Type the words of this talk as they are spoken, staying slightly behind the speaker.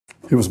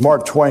It was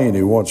Mark Twain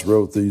who once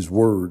wrote these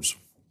words.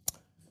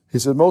 He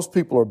said, most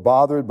people are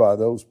bothered by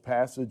those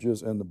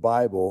passages in the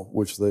Bible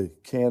which they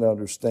can't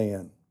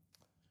understand.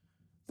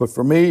 But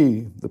for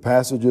me, the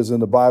passages in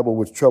the Bible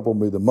which trouble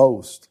me the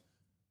most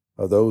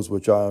are those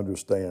which I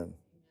understand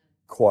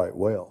quite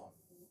well.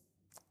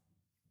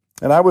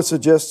 And I would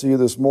suggest to you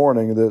this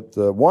morning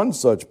that one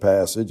such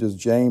passage is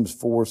James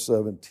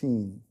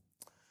 4:17.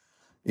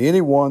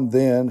 Anyone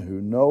then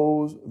who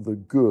knows the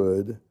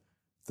good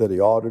that he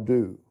ought to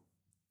do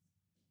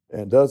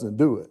and doesn't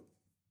do it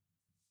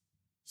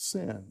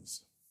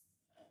sins.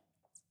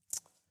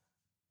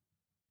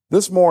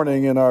 This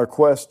morning, in our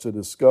quest to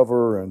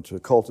discover and to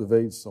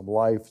cultivate some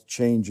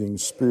life-changing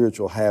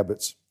spiritual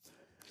habits,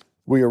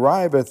 we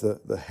arrive at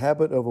the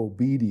habit of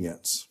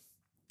obedience.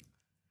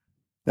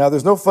 Now,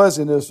 there's no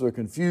fuzziness or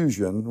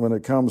confusion when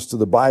it comes to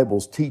the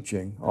Bible's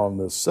teaching on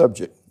this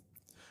subject.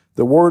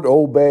 The word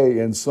obey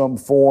in some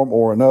form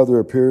or another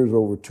appears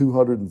over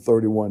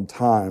 231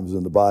 times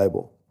in the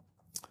Bible.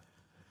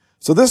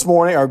 So this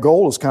morning, our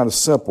goal is kind of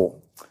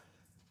simple.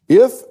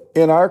 If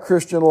in our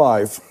Christian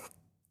life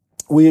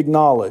we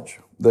acknowledge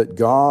that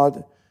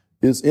God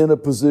is in a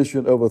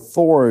position of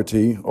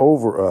authority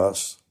over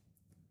us,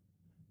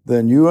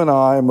 then you and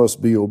I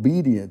must be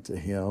obedient to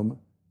Him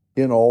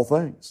in all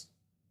things.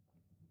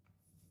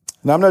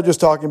 And I'm not just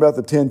talking about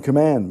the Ten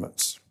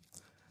Commandments.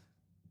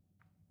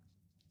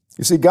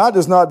 You see, God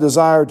does not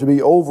desire to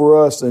be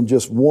over us in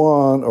just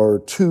one or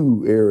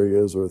two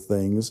areas or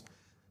things,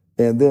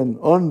 and then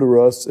under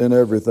us in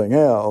everything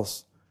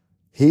else.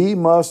 He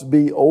must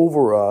be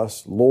over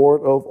us,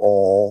 Lord of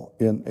all,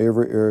 in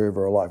every area of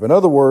our life. In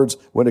other words,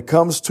 when it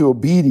comes to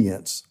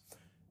obedience,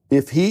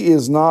 if He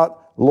is not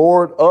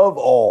Lord of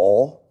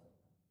all,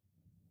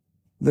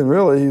 then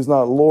really He's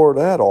not Lord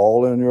at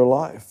all in your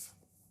life.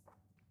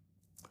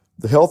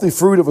 The healthy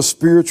fruit of a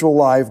spiritual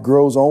life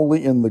grows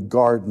only in the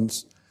garden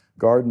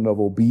of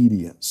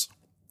obedience.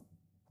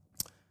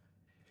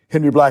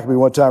 Henry Blackaby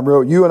one time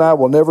wrote, "You and I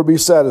will never be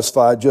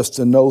satisfied just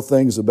to know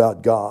things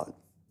about God.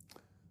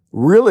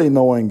 Really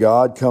knowing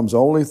God comes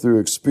only through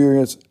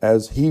experience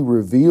as He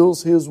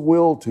reveals His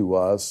will to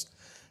us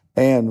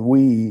and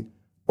we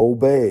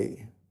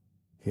obey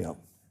Him."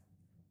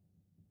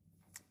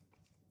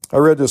 I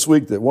read this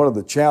week that one of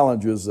the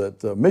challenges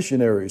that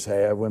missionaries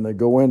have when they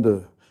go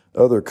into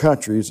other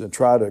countries and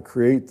try to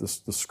create the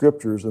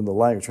scriptures in the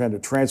language, trying to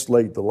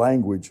translate the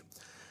language.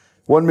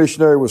 One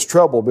missionary was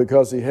troubled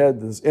because he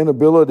had this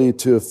inability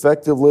to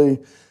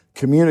effectively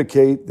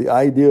communicate the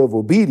idea of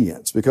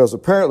obedience, because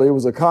apparently it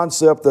was a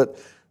concept that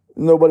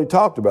nobody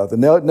talked about.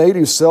 The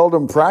natives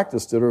seldom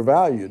practiced it or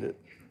valued it.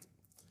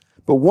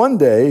 But one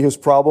day his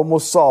problem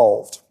was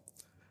solved.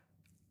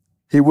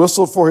 He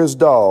whistled for his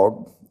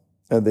dog,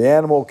 and the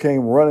animal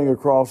came running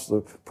across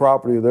the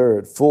property there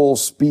at full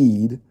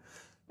speed.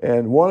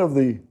 And one of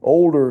the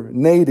older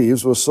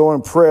natives was so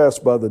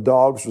impressed by the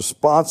dog's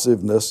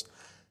responsiveness,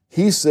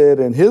 he said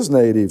in his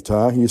native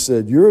tongue, he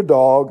said, "Your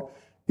dog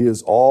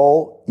is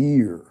all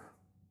ear."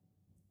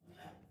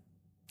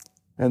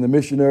 And the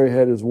missionary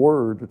had his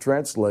word to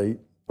translate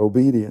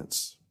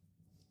obedience.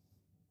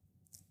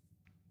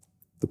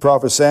 The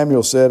prophet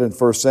Samuel said in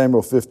 1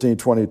 Samuel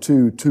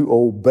 15:22, to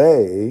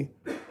obey,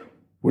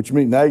 which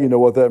means, now you know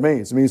what that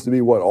means. It means to be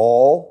what?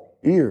 All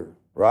ear,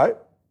 right?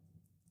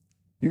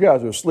 You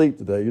guys are asleep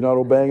today. You're not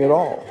obeying at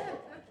all.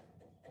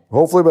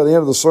 Hopefully by the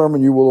end of the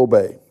sermon you will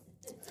obey.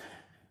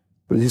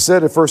 But he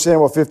said in 1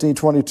 Samuel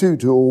 15:22,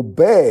 to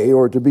obey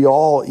or to be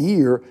all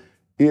ear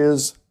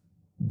is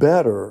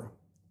better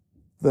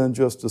than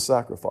just to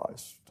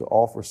sacrifice, to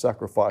offer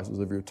sacrifices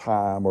of your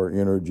time or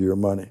energy or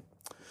money.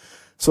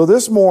 So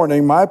this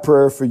morning, my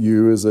prayer for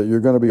you is that you're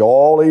going to be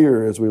all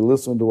ear as we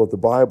listen to what the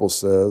Bible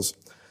says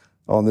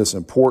on this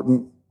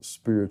important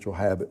spiritual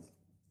habit.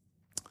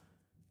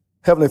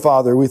 Heavenly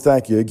Father, we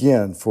thank you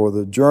again for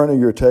the journey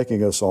you're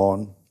taking us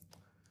on.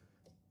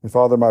 And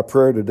Father, my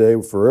prayer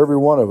today for every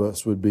one of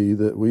us would be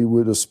that we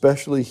would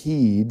especially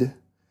heed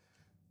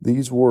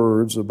these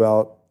words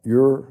about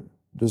your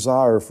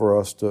desire for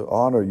us to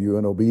honor you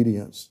in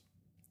obedience.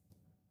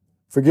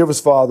 Forgive us,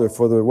 Father,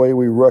 for the way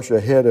we rush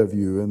ahead of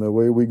you and the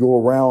way we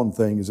go around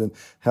things and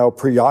how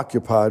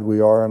preoccupied we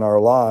are in our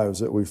lives,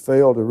 that we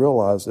fail to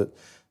realize that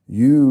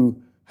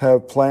you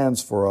have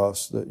plans for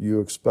us that you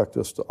expect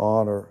us to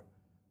honor,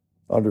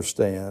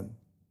 understand,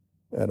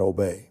 and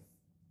obey.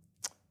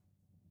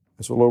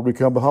 And so, Lord, we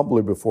come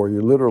humbly before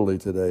you literally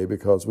today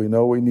because we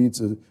know we need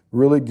to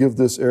really give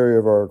this area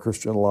of our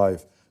Christian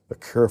life a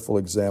careful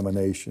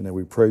examination, and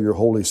we pray your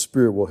Holy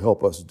Spirit will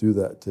help us do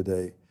that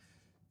today.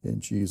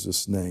 In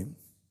Jesus' name,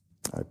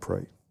 I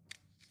pray.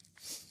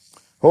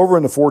 Over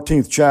in the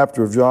 14th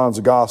chapter of John's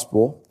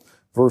Gospel,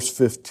 verse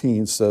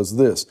 15 says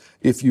this,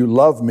 if you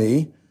love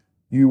me,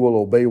 you will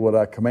obey what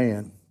I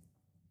command.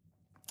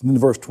 And then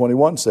verse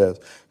 21 says,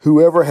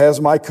 whoever has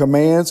my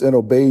commands and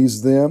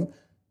obeys them,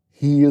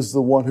 he is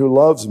the one who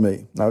loves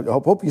me. Now, I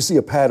hope you see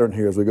a pattern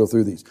here as we go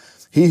through these.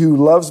 He who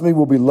loves me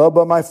will be loved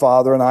by my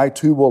Father, and I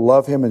too will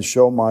love him and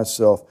show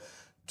myself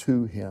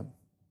to him.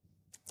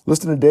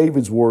 Listen to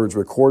David's words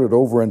recorded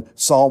over in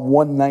Psalm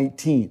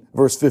 119,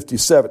 verse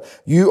 57.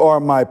 You are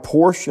my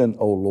portion,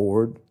 O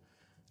Lord.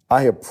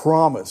 I have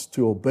promised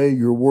to obey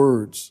your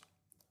words.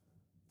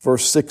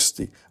 Verse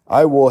 60.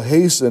 I will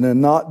hasten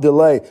and not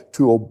delay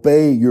to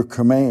obey your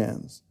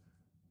commands.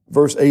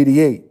 Verse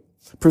 88.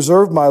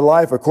 Preserve my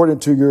life according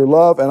to your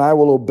love, and I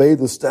will obey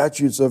the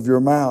statutes of your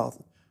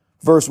mouth.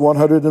 Verse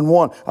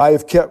 101. I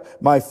have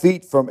kept my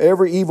feet from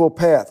every evil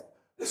path,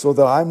 so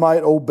that I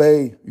might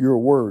obey your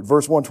word.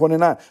 Verse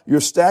 129, your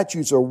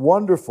statutes are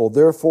wonderful,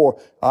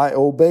 therefore I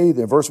obey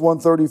them. Verse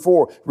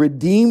 134,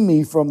 redeem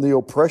me from the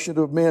oppression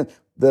of men,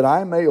 that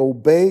I may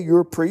obey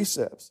your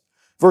precepts.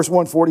 Verse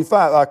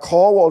 145, I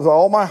call with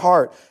all my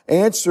heart,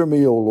 answer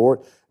me, O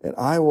Lord, and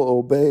I will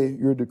obey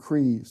your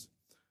decrees.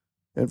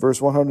 And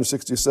verse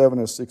 167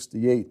 and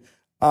 68,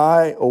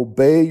 I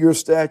obey your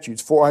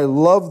statutes, for I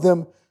love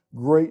them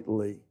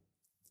greatly.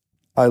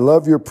 I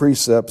love your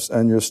precepts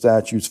and your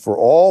statutes, for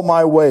all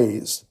my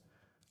ways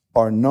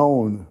are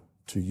known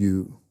to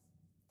you.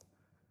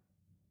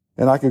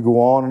 And I could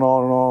go on and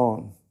on and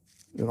on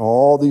in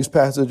all these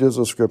passages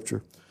of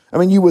Scripture. I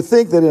mean, you would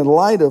think that in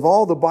light of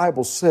all the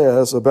Bible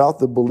says about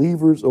the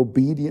believer's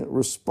obedient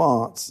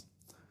response,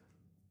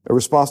 a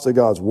response to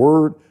God's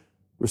word,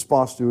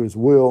 response to his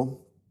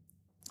will,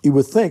 you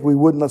would think we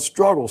would not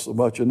struggle so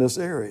much in this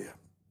area.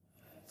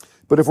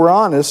 But if we're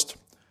honest,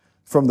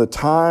 from the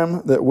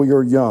time that we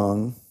are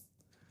young,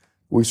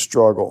 we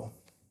struggle.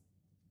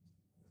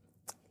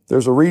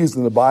 There's a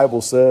reason the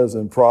Bible says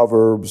in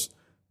Proverbs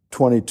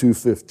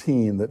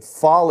 22:15 that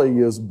folly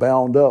is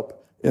bound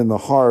up in the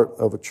heart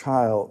of a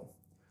child,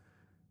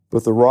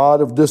 but the rod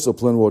of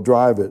discipline will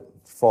drive it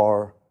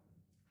far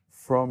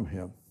from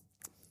him.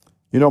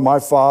 You know, my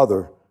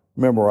father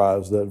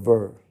memorized that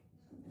verse.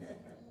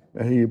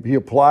 And he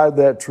applied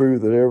that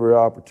truth at every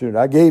opportunity.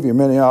 I gave him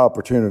many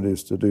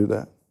opportunities to do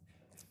that.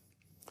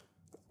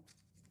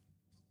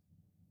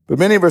 But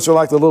many of us are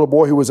like the little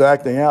boy who was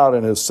acting out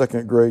in his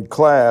second grade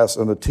class,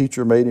 and the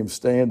teacher made him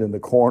stand in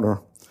the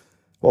corner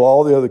while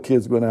all the other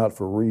kids went out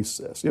for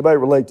recess. Anybody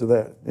relate to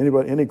that?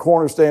 Anybody? Any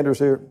corner standers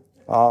here?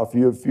 A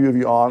few of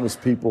you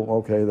honest people.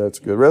 Okay, that's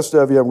good. The rest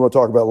of you, I'm going to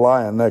talk about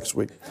lying next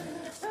week.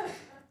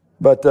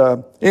 But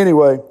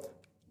anyway,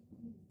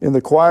 in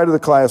the quiet of the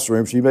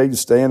classroom, she made him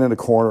stand in the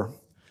corner,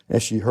 and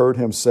she heard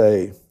him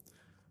say,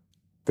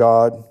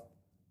 God,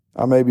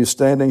 I may be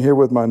standing here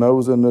with my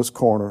nose in this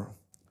corner,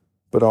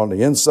 but on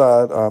the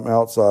inside, I'm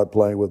outside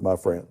playing with my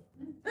friend.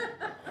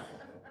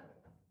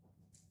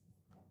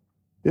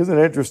 Isn't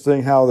it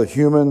interesting how the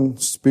human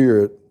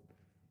spirit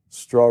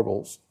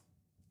struggles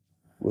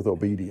with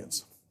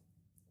obedience?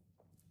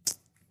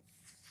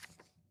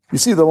 You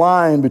see, the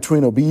line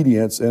between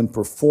obedience and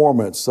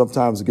performance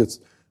sometimes gets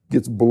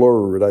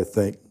blurred, I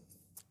think.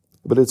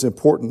 But it's an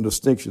important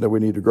distinction that we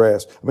need to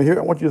grasp. I mean, here,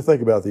 I want you to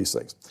think about these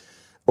things.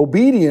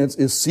 Obedience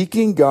is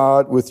seeking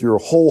God with your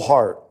whole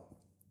heart.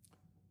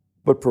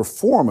 But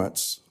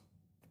performance,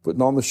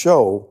 putting on the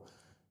show,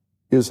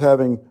 is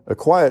having a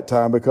quiet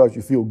time because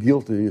you feel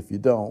guilty if you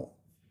don't.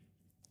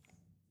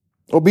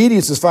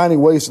 Obedience is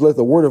finding ways to let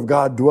the Word of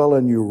God dwell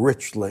in you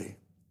richly.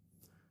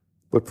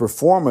 But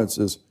performance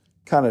is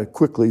kind of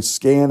quickly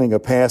scanning a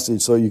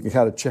passage so you can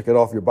kind of check it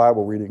off your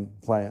Bible reading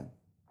plan.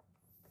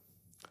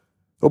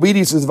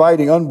 Obedience is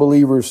inviting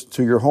unbelievers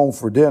to your home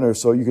for dinner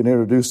so you can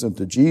introduce them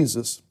to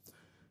Jesus.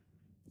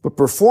 But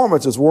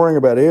performance is worrying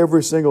about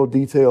every single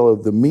detail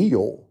of the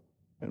meal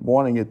and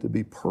wanting it to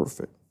be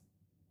perfect.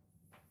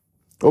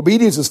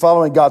 Obedience is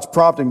following God's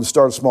prompting to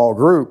start a small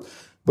group,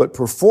 but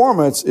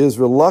performance is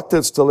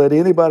reluctance to let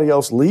anybody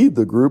else lead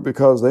the group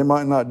because they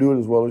might not do it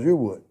as well as you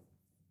would.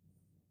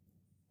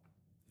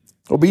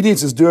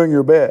 Obedience is doing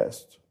your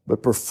best,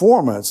 but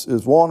performance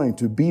is wanting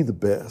to be the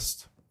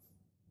best.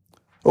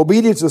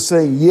 Obedience is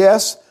saying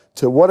yes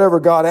to whatever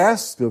God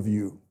asks of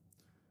you,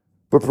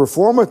 but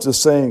performance is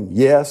saying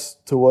yes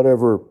to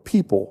whatever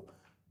people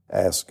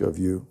ask of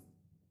you.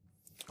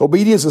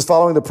 Obedience is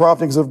following the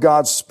promptings of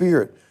God's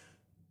Spirit.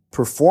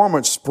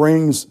 Performance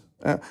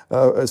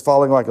is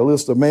following like a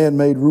list of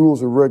man-made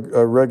rules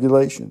or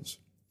regulations.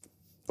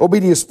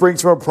 Obedience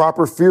springs from a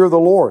proper fear of the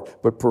Lord,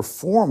 but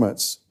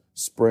performance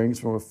springs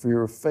from a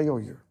fear of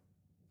failure.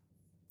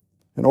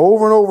 And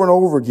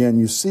over again,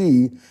 you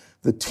see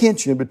the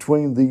tension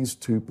between these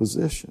two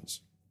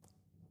positions.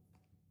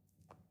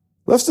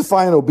 Let's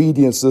define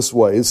obedience this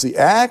way. It's the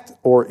act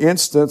or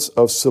instance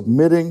of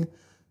submitting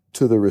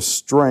to the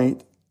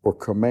restraint or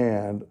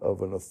command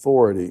of an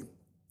authority.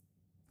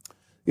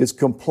 It's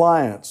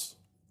compliance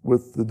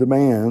with the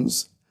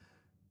demands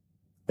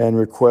and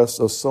requests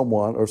of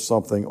someone or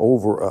something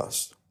over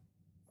us.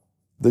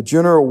 The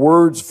general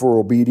words for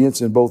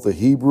obedience in both the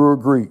Hebrew or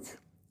Greek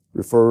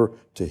refer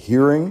to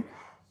hearing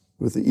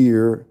with the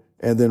ear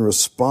and then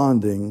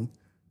responding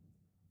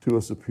to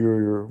a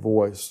superior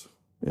voice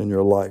in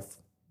your life.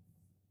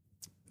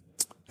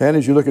 And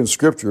as you look in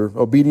Scripture,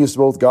 obedience to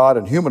both God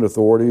and human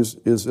authorities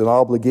is an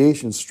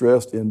obligation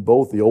stressed in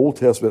both the Old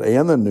Testament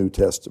and the New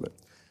Testament.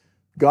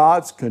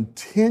 God's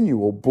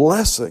continual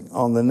blessing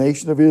on the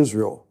nation of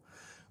Israel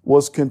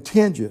was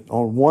contingent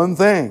on one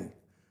thing,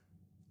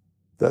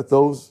 that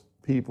those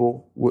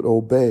people would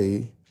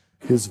obey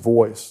his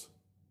voice,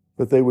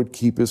 that they would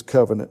keep his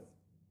covenant.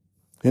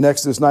 In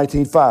Exodus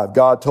 19:5,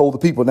 God told the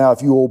people, now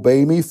if you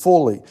obey me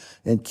fully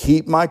and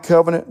keep my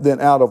covenant, then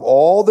out of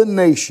all the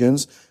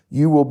nations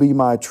you will be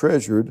my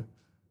treasured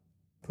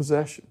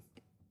possession.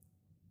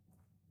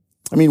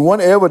 I mean,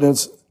 one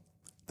evidence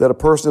that a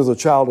person is a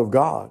child of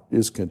God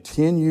is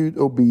continued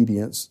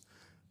obedience,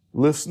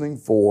 listening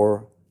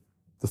for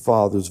the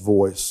Father's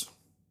voice.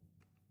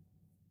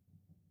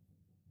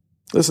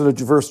 Listen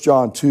to 1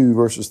 John 2,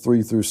 verses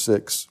 3 through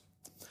 6.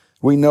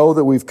 We know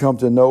that we've come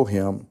to know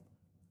him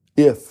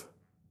if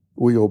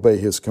we obey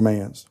his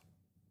commands.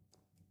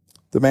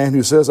 The man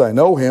who says, I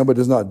know him, but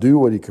does not do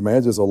what he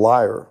commands is a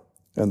liar,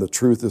 and the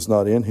truth is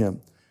not in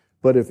him.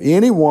 But if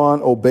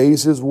anyone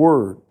obeys his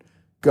word,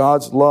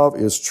 God's love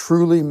is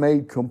truly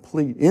made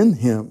complete in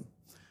him.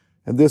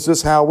 And this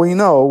is how we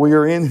know we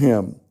are in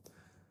him.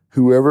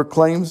 Whoever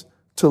claims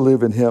to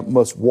live in him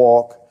must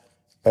walk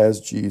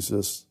as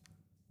Jesus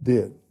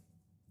did.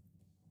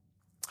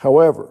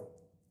 However,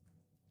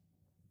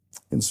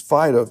 in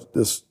spite of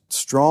this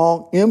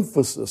strong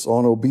emphasis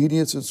on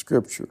obedience in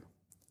Scripture,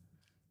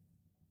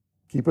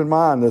 keep in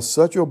mind that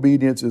such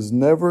obedience is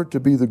never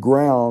to be the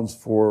grounds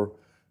for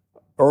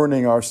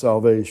earning our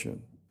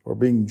salvation or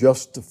being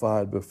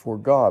justified before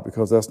God,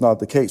 because that's not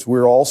the case.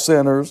 We're all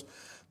sinners.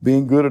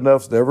 Being good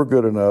enough is never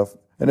good enough.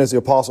 And as the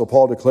Apostle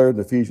Paul declared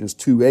in Ephesians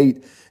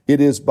 2:8,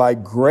 it is by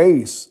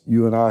grace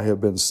you and I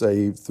have been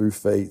saved through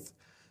faith,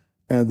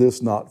 and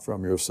this not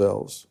from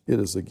yourselves. It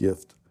is a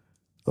gift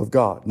of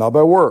God, not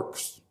by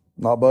works,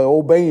 not by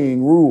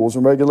obeying rules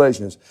and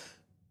regulations,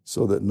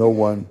 so that no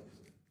one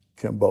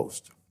can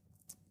boast.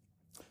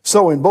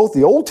 So in both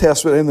the Old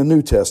Testament and the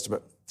New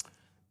Testament,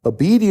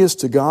 obedience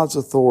to God's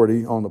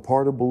authority on the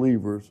part of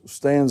believers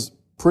stands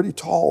pretty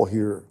tall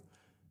here.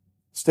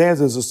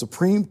 Stands as a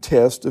supreme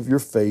test of your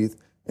faith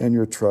and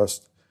your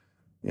trust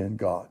in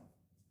God.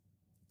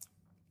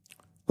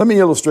 Let me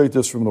illustrate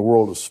this from the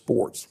world of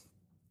sports.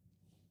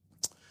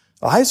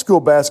 A high school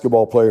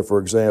basketball player, for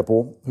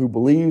example, who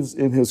believes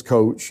in his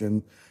coach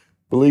and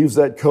believes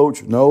that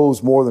coach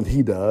knows more than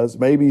he does.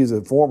 Maybe he's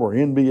a former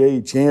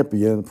NBA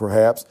champion,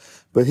 perhaps,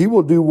 but he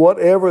will do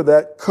whatever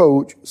that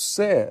coach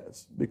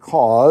says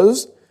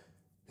because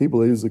he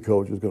believes the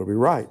coach is going to be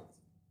right.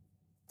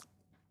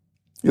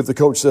 If the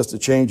coach says to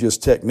change his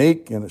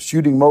technique and a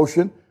shooting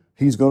motion,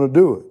 he's going to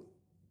do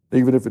it,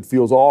 even if it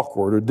feels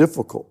awkward or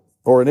difficult,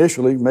 or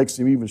initially makes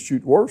him even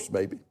shoot worse,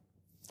 maybe.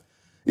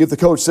 If the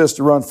coach says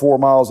to run 4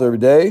 miles every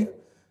day,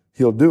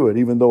 he'll do it,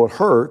 even though it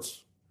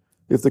hurts.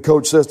 If the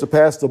coach says to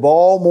pass the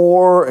ball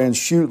more and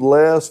shoot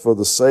less for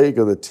the sake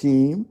of the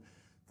team,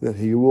 then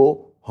he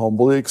will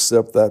humbly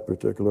accept that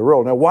particular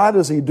role. Now, why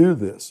does he do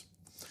this?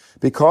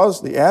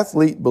 Because the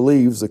athlete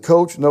believes the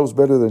coach knows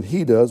better than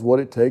he does what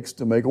it takes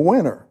to make a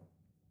winner.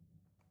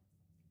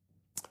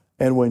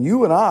 And when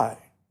you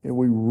and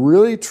we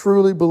really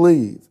truly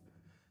believe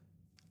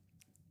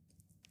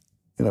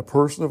in a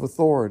person of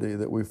authority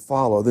that we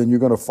follow, then you're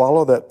going to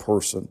follow that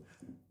person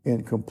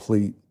in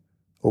complete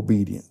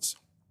obedience.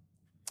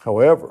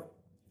 However,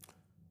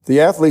 the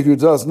athlete who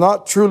does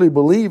not truly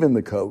believe in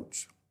the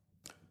coach,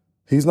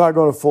 he's not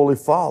going to fully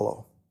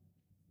follow.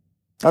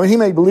 I mean, he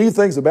may believe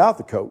things about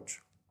the coach.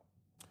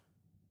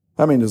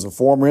 I mean, as a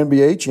former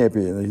NBA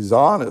champion, he's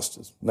honest.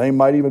 His name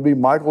might even be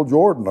Michael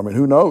Jordan. I mean,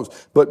 who knows?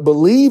 But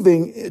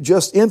believing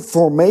just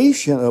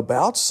information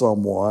about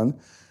someone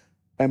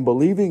and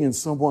believing in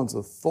someone's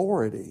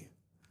authority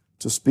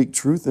to speak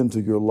truth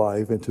into your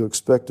life and to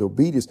expect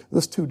obedience,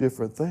 that's two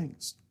different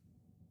things.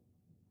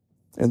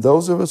 And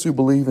those of us who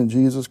believe in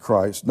Jesus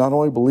Christ not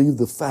only believe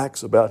the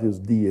facts about his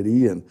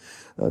deity and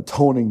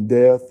atoning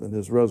death and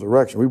his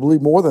resurrection, we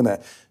believe more than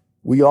that.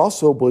 We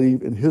also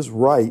believe in his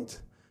right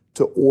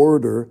to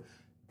order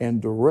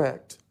and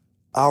direct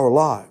our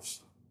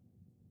lives.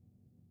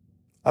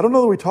 I don't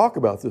know that we talk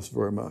about this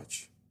very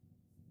much.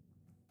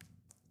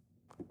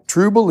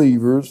 True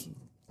believers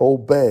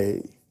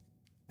obey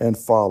and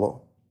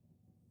follow.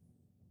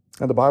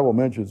 And the Bible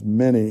mentions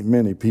many,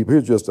 many people.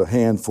 Here's just a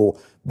handful.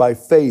 By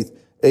faith,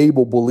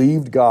 Abel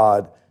believed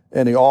God,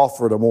 and he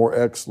offered a more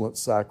excellent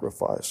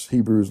sacrifice.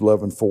 Hebrews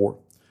 11:4.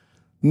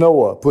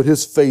 Noah put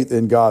his faith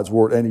in God's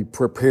word, and he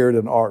prepared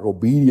an ark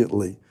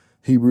obediently.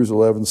 Hebrews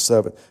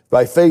 11:7.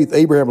 By faith,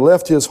 Abraham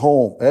left his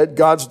home at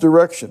God's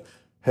direction,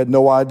 had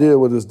no idea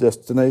what his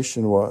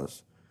destination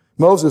was.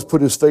 Moses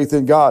put his faith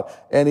in God,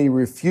 and he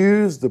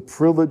refused the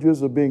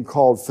privileges of being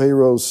called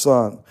Pharaoh's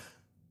son,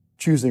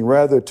 choosing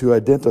rather to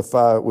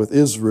identify with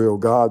Israel,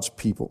 God's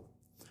people.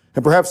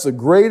 And perhaps the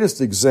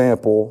greatest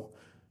example,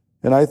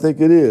 and I think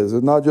it is,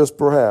 and not just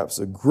perhaps,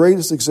 the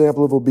greatest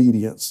example of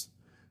obedience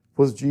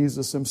was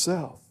Jesus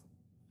himself.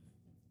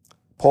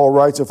 Paul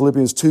writes in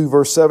Philippians 2,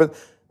 verse 7,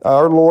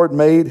 our Lord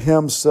made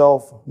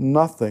himself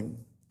nothing,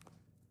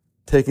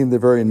 taking the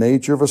very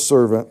nature of a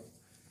servant,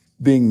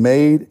 being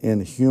made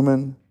in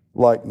human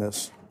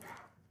likeness,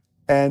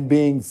 and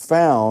being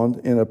found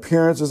in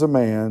appearance as a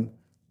man.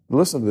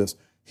 Listen to this.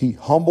 He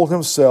humbled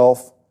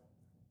himself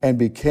and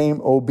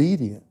became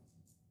obedient,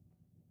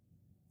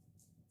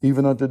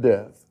 even unto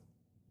death,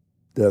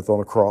 death on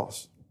a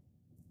cross.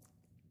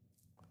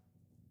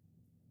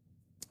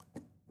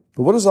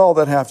 But what does all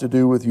that have to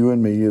do with you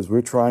and me as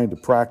we're trying to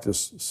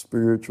practice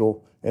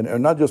spiritual,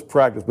 and not just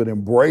practice, but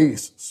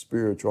embrace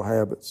spiritual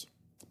habits?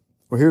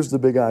 Well, here's the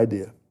big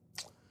idea.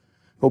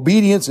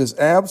 Obedience is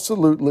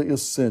absolutely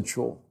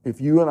essential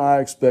if you and I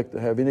expect to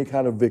have any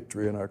kind of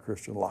victory in our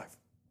Christian life.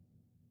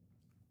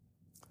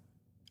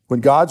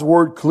 When God's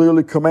word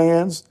clearly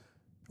commands,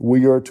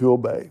 we are to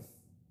obey.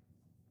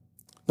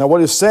 Now,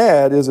 what is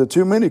sad is that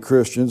too many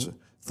Christians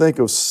think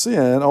of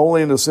sin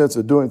only in the sense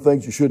of doing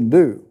things you shouldn't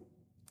do.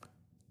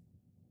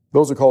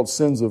 Those are called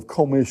sins of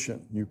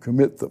commission. You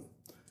commit them.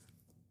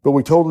 But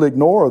we totally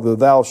ignore the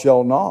thou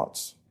shalt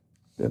nots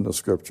in the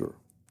Scripture.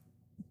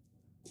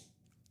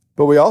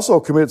 But we also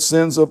commit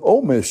sins of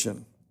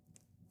omission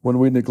when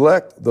we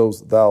neglect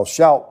those thou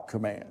shalt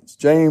commands.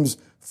 James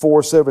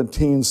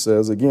 4:17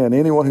 says, again,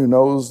 anyone who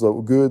knows the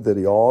good that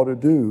he ought to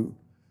do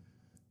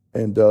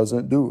and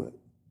doesn't do it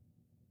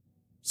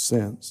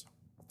sins.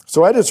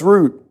 So at its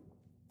root,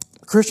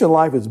 Christian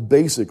life is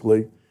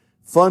basically,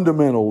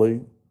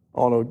 fundamentally,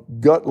 on a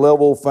gut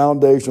level,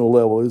 foundational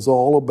level, is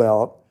all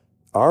about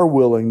our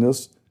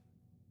willingness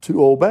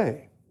to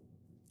obey.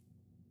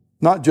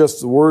 Not just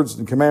the words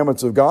and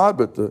commandments of God,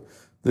 but the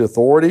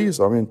authorities.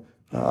 I mean,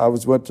 I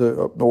went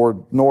to up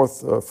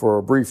north for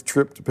a brief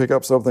trip to pick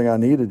up something I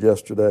needed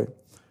yesterday.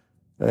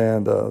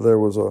 And there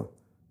was an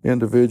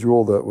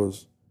individual that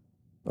was,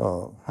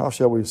 how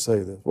shall we say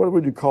this? What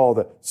would you call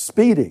that?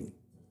 Speeding.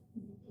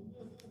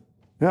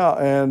 Yeah,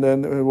 and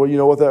well, you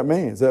know what that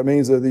means. That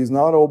means that he's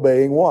not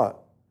obeying what?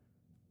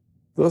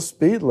 The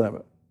speed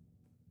limit.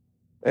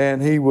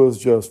 And he was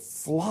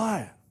just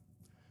flying.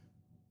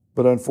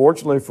 But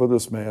unfortunately for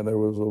this man, there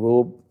was a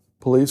little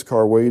police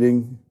car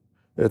waiting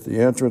at the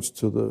entrance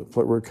to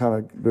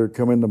the, they're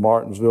coming to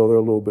Martinsville there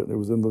a little bit. He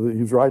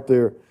was right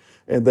there.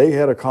 And they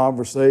had a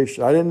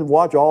conversation. I didn't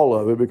watch all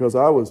of it because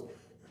I was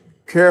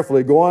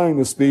carefully going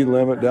the speed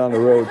limit down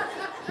the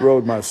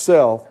road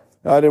myself.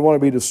 I didn't want to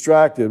be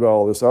distracted by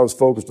all this. I was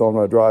focused on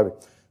my driving.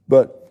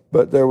 But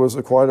there was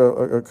quite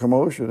a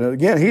commotion. And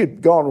again, he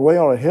had gone way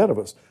on ahead of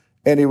us.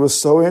 And it was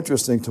so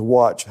interesting to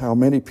watch how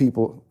many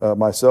people,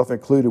 myself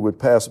included, would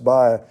pass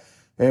by,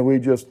 and we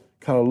just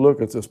kind of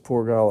look at this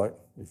poor guy like,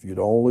 if you'd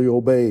only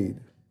obeyed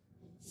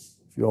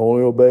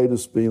the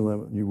speed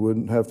limit, you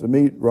wouldn't have to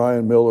meet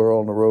Ryan Miller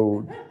on the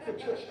road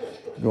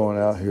going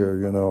out here,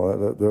 you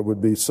know. That would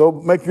be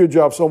make your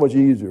job so much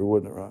easier,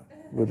 wouldn't it, right?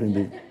 Wouldn't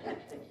it be?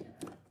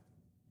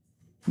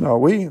 No,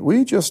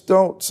 we just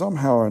don't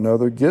somehow or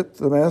another get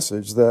the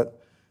message that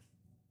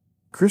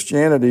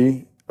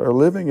Christianity, or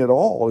living at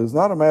all, is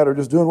not a matter of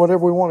just doing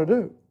whatever we want to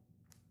do.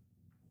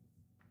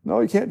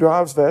 No, you can't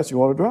drive as fast as you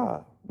want to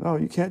drive. No,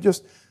 you can't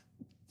just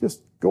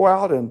go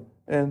out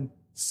and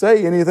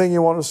say anything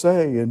you want to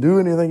say and do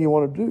anything you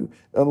want to do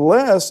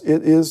unless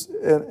it is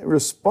a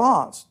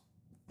response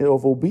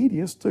of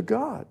obedience to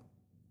God.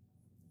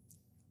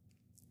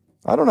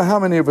 I don't know how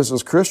many of us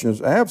as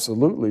Christians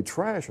absolutely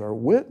trash our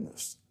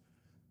witness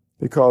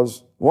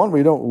because, one,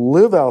 we don't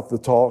live out the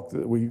talk.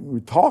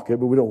 We talk it,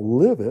 but we don't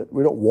live it.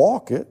 We don't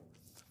walk it.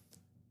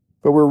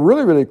 But we're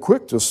really, really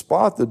quick to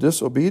spot the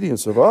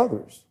disobedience of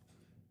others.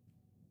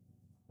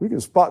 We can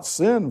spot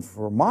sin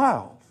for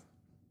miles,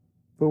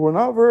 but we're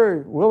not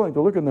very willing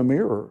to look in the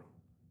mirror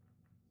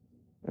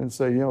and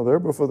say, you know, there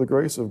before the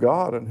grace of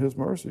God and His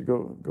mercy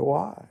go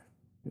I.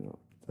 You know,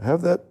 to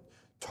have that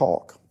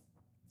talk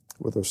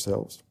with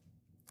ourselves.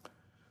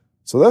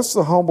 So that's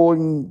the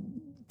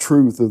humbling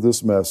truth of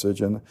this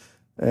message. And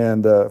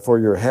for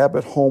your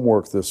habit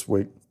homework this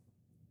week,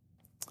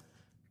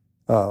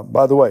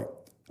 by the way,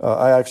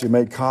 I actually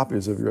made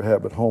copies of your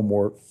habit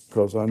homework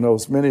because I know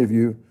many of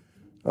you,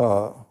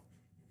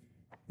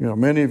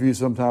 many of you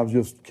sometimes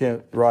just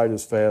can't write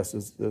as fast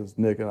as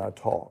Nick and I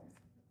talk,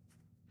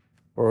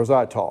 or as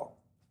I talk,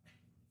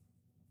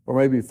 or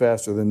maybe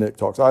faster than Nick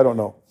talks. I don't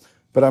know,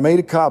 but I made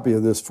a copy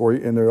of this for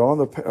you, and they're on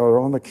the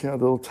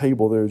little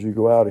table there as you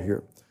go out of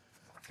here.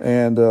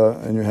 And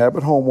your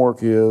habit homework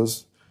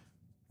is,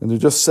 and there's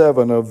just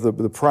 7 of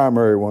the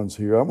primary ones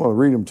here. I'm going to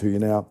read them to you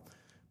now,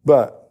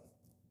 but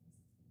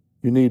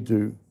you need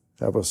to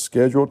have a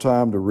scheduled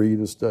time to read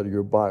and study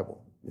your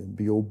Bible and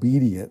be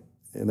obedient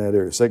in that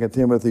area. 2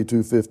 Timothy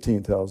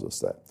 2:15 tells us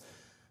that.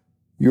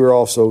 You're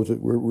also,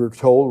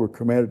 we're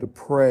commanded to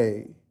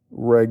pray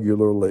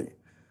regularly.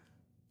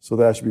 So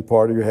that should be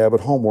part of your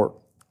habit homework.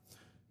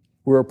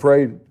 We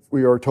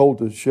are told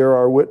to share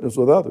our witness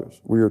with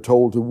others. We are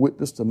told to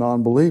witness to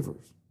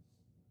non-believers.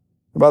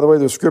 And by the way,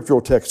 there's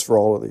scriptural text for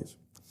all of these.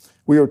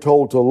 We are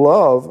told to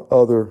love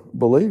other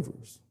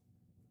believers.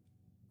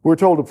 We're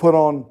told to put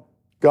on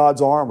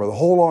God's armor, the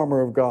whole armor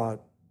of God,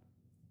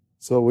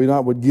 so we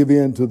would give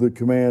in to the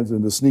commands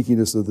and the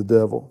sneakiness of the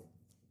devil.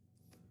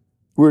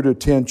 We're to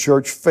attend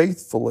church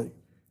faithfully.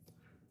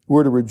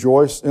 We're to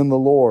rejoice in the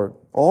Lord.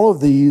 All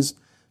of these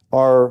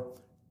are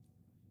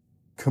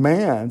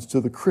commands to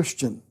the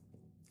Christian.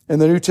 And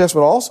the New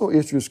Testament also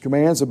issues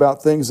commands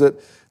about things that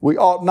we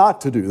ought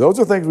not to do. Those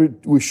are things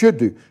we should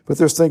do, but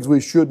there's things we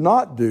should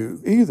not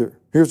do either.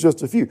 Here's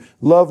just a few.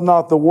 Love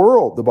not the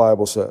world, the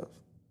Bible says.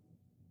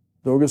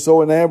 Don't get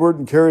so enamored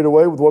and carried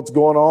away with what's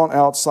going on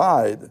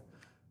outside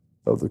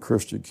of the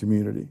Christian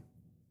community.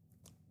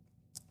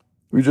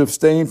 We should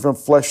abstain from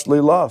fleshly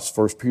lust,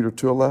 1 Peter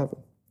 2:11.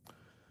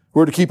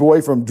 We're to keep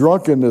away from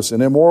drunkenness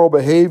and immoral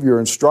behavior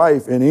and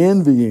strife and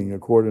envying,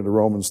 according to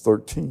Romans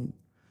 13.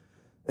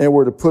 And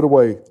we're to put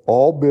away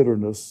all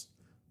bitterness,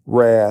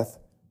 wrath,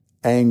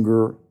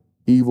 anger,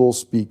 evil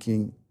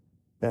speaking,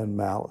 and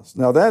malice.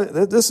 Now,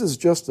 this is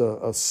just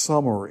a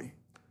summary.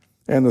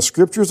 And the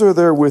scriptures are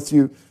there with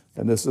you,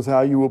 and this is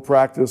how you will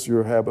practice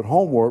your habit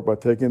homework, by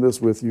taking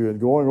this with you and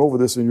going over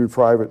this in your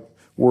private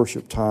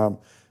worship time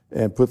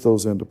and put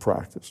those into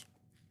practice.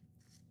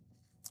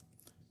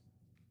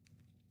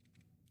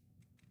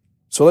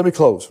 So let me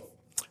close.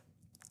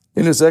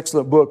 In his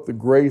excellent book, The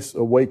Grace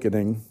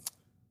Awakening,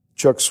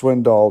 Chuck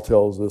Swindoll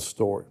tells this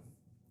story.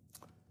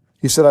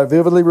 He said, I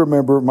vividly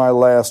remember my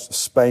last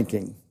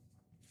spanking.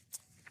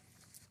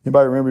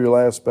 Anybody remember your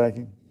last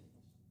spanking?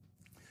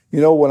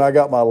 You know, when I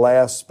got my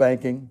last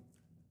spanking,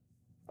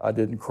 I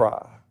didn't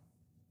cry.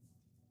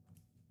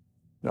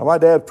 Now, my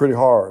dad's pretty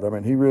hard. I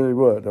mean, he really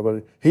would. I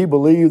mean, he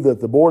believed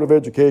that the Board of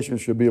Education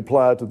should be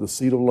applied to the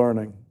seat of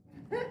learning.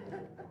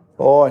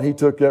 Oh, and he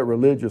took that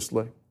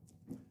religiously.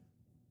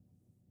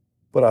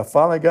 But I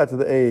finally got to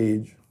the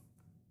age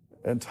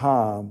and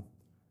time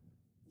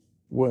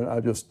when I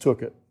just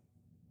took it.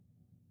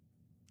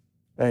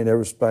 And he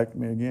never spanked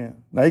me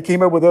again. Now, he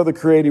came up with other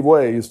creative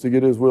ways to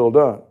get his will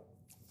done.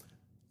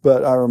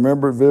 But I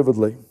remember it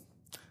vividly.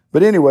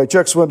 But anyway,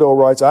 Chuck Swindoll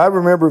writes, I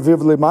remember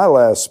vividly my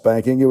last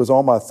spanking. It was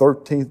on my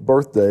 13th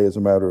birthday, as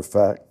a matter of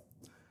fact.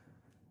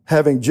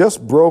 Having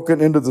just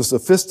broken into the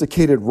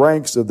sophisticated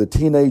ranks of the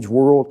teenage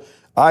world,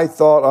 I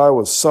thought I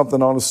was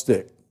something on a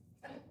stick.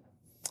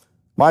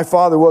 My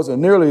father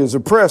wasn't nearly as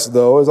impressed,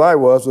 though, as I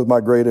was with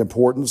my great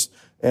importance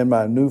and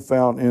my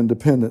newfound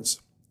independence.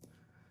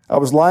 I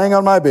was lying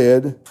on my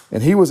bed,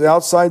 and he was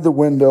outside the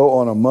window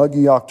on a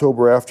muggy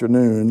October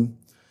afternoon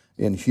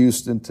in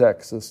Houston,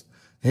 Texas.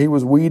 He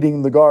was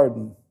weeding the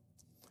garden.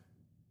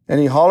 And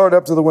he hollered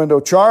up to the window,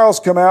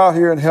 Charles, come out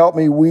here and help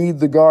me weed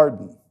the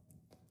garden.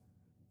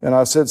 And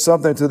I said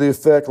something to the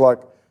effect like,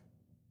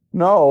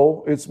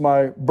 no, it's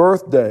my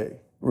birthday,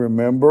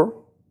 remember?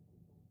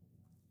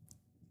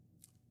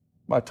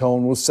 My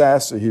tone was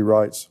sassy, he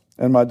writes,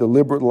 and my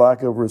deliberate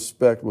lack of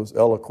respect was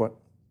eloquent.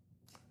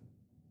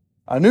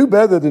 I knew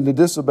better than to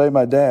disobey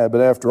my dad,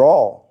 but after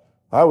all,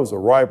 I was a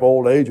ripe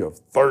old age of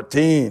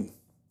 13.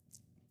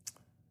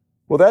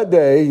 Well, that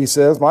day, he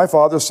says, my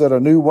father set a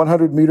new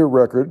 100-meter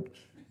record.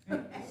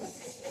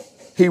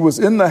 He was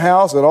in the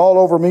house and all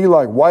over me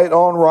like white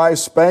on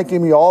rice,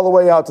 spanking me all the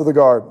way out to the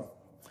garden.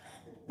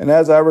 And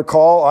as I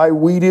recall, I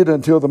weeded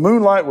until the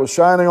moonlight was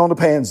shining on the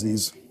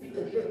pansies.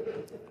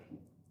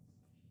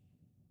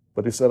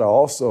 But he said, I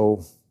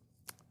also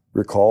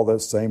recall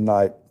that same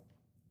night,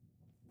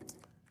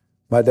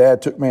 my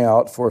dad took me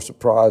out for a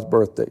surprise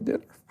birthday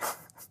dinner.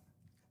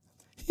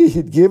 He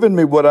had given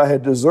me what I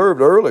had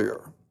deserved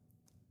earlier.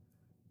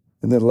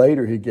 And then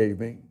later he gave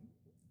me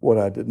what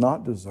I did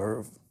not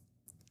deserve.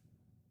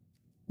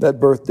 That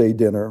birthday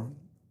dinner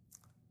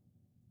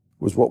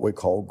was what we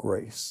call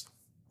grace.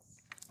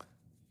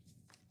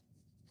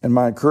 And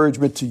my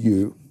encouragement to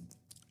you,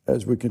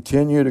 as we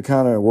continue to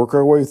kind of work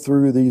our way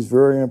through these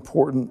very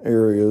important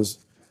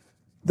areas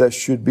that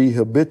should be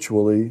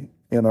habitually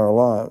in our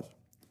lives,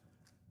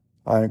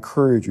 I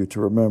encourage you to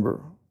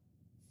remember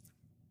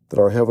that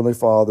our Heavenly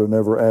Father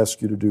never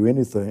asks you to do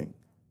anything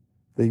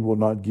that He will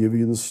not give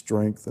you the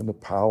strength and the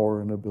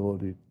power and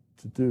ability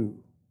to do.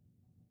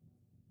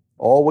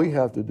 All we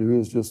have to do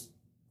is just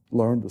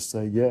learn to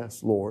say,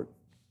 yes, Lord,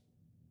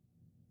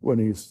 when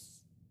He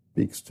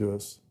speaks to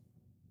us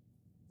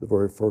the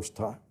very first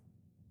time.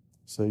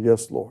 Say,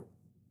 yes, Lord.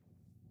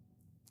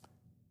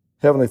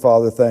 Heavenly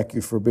Father, thank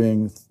you for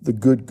being the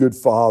good, good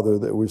Father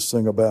that we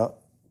sing about.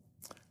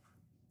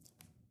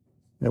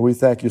 And we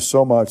thank you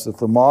so much that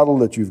the model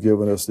that you've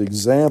given us, the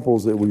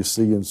examples that we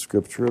see in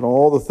Scripture, and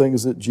all the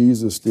things that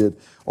Jesus did,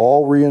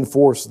 all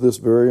reinforce this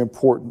very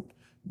important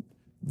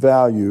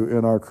value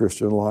in our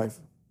Christian life.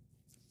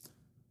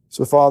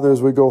 So, Father,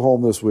 as we go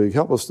home this week,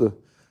 help us to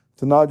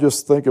not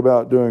just think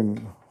about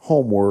doing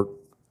homework,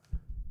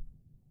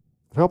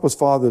 but help us,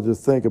 Father, to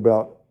think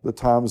about the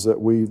times that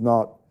we've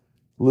not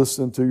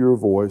listened to your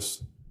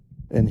voice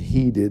and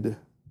heeded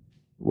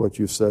what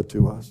you've said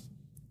to us.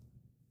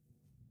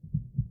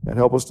 And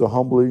help us to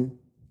humbly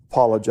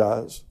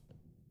apologize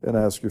and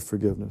ask your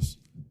forgiveness,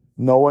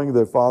 knowing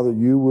that, Father,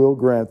 you will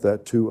grant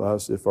that to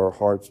us if our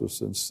hearts are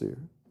sincere.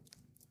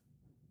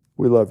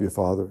 We love you,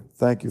 Father.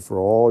 Thank you for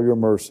all your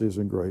mercies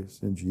and grace.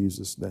 In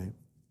Jesus' name,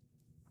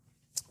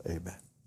 amen.